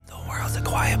a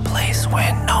quiet place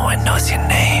when no one knows your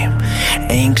name.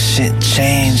 Ain't shit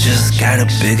changed, just got a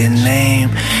bigger name.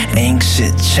 Ain't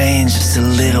shit changed, just a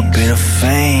little bit of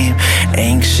fame.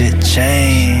 Ain't shit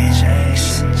changed.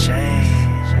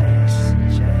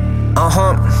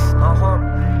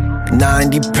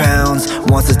 90 pounds,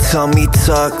 wants a tummy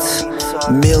tucked.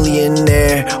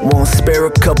 Millionaire, won't spare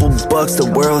a couple bucks, the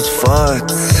world's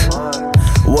fucked.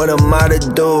 What am I to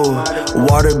do?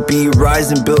 Water be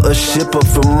rising, built a ship up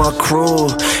for my crew.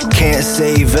 Can't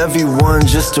save everyone,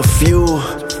 just a few.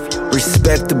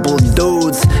 Respectable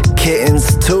dudes,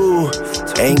 kittens too.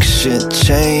 Ain't shit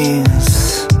changed.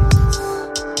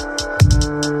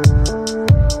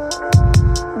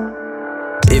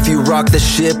 If you rock the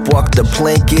ship, walk the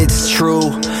plank, it's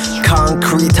true.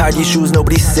 Concrete, tie your shoes,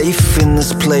 nobody's safe in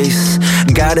this place.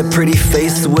 Got a pretty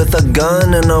face with a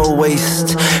gun in her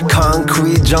waist.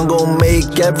 Concrete jungle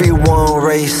make everyone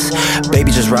race.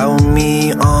 Baby, just ride with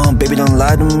me, baby, don't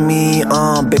lie to me,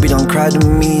 baby, don't cry to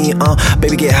me,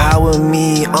 baby, get high with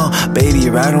me, baby,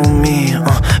 ride on me,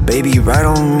 baby, ride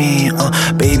on me,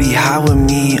 baby, high with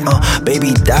me,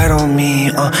 baby, died on me,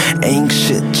 ain't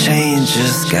shit changed,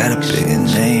 just got a bigger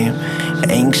name.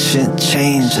 Ain't shit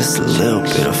changed, just a little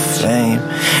bit of fame.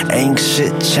 Ain't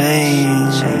shit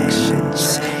changed.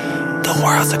 The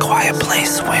world's a quiet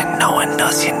place when no one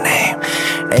knows your name.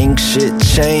 Ain't shit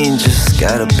changed, just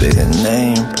got a bigger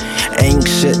name. Ain't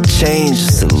shit changed,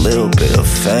 just a little bit of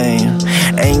fame.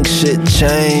 Ain't shit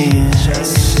changed.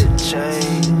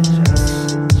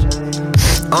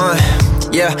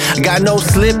 Yeah, got no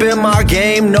slip in my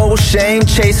game, no shame,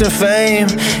 chasing fame.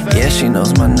 Yeah, she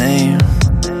knows my name.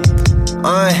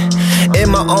 In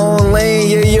my own lane,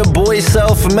 yeah, your boy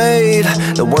self-made.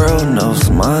 The world knows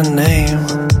my name.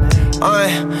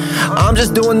 I'm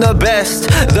just doing the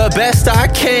best I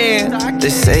can. They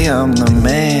say I'm the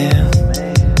man.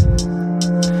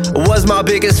 Was my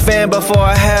biggest fan before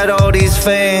I had all these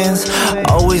fans.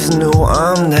 Always knew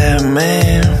I'm that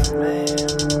man.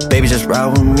 Baby, just ride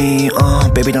with me,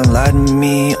 baby, don't lie to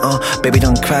me, baby,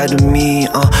 don't cry to me,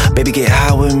 baby, get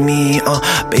high with me,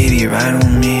 baby, ride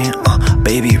on me,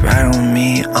 baby, ride on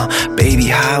me, baby,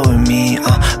 high with me,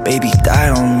 baby,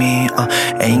 died on me,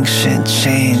 ain't shit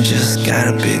changed, just got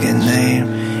a bigger name.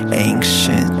 Ain't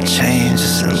shit changed,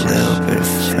 just a little bit of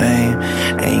fame.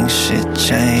 Ain't shit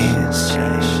changed.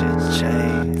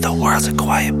 The world's a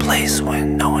quiet place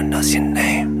when no one knows your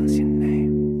name.